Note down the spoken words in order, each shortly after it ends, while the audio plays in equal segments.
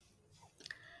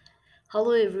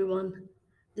Hello everyone,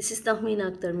 this is Tahmeen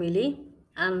Akhtar Mili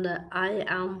and I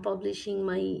am publishing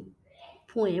my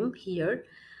poem here.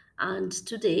 And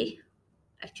today,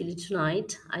 actually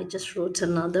tonight, I just wrote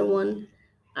another one.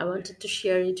 I wanted to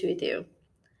share it with you.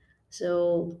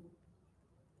 So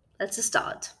let's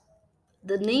start.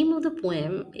 The name of the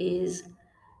poem is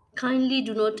Kindly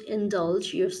Do Not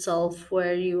Indulge Yourself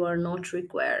Where You Are Not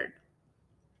Required.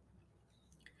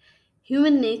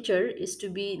 Human nature is to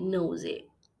be nosy.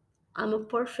 I'm a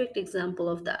perfect example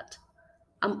of that.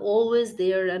 I'm always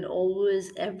there and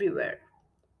always everywhere.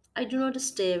 I do not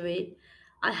stay away.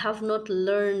 I have not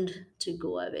learned to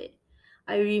go away.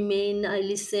 I remain, I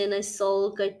listen, I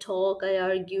sulk, I talk, I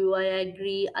argue, I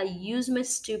agree, I use my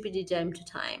stupidity time to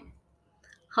time.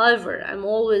 However, I'm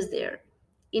always there.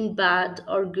 In bad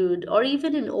or good, or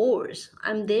even in ores,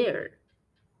 I'm there.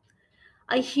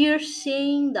 I hear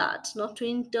saying that not to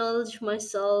indulge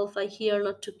myself, I hear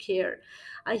not to care.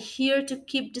 I hear to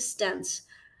keep distance.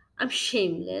 I'm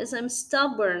shameless, I'm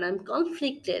stubborn, I'm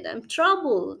conflicted, I'm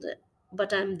troubled,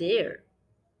 but I'm there.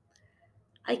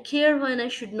 I care when I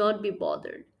should not be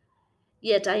bothered.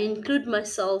 Yet I include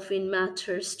myself in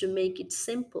matters to make it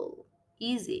simple,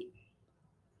 easy,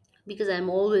 because I'm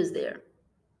always there.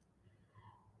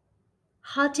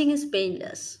 Hurting is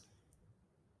painless,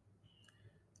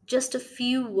 just a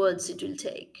few words it will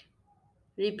take.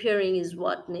 Repairing is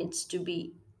what needs to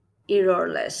be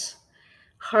errorless.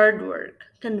 Hard work,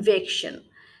 conviction.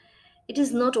 It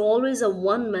is not always a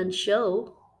one man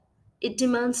show, it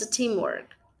demands a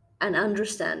teamwork and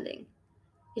understanding.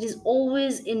 It is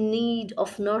always in need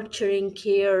of nurturing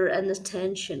care and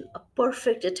attention, a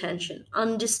perfect attention,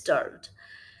 undisturbed.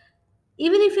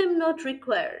 Even if I'm not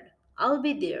required, I'll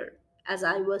be there as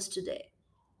I was today,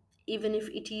 even if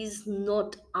it is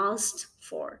not asked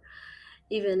for,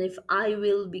 even if I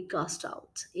will be cast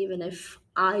out, even if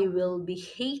I will be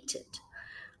hated.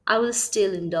 I will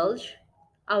still indulge.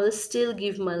 I will still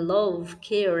give my love,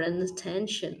 care, and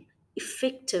attention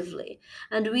effectively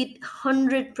and with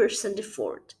 100%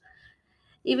 effort.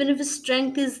 Even if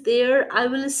strength is there, I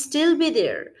will still be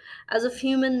there. As of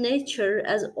human nature,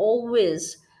 as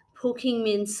always, poking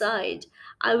me inside,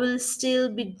 I will still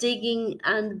be digging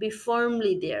and be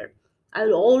firmly there. I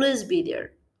will always be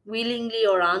there, willingly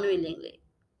or unwillingly.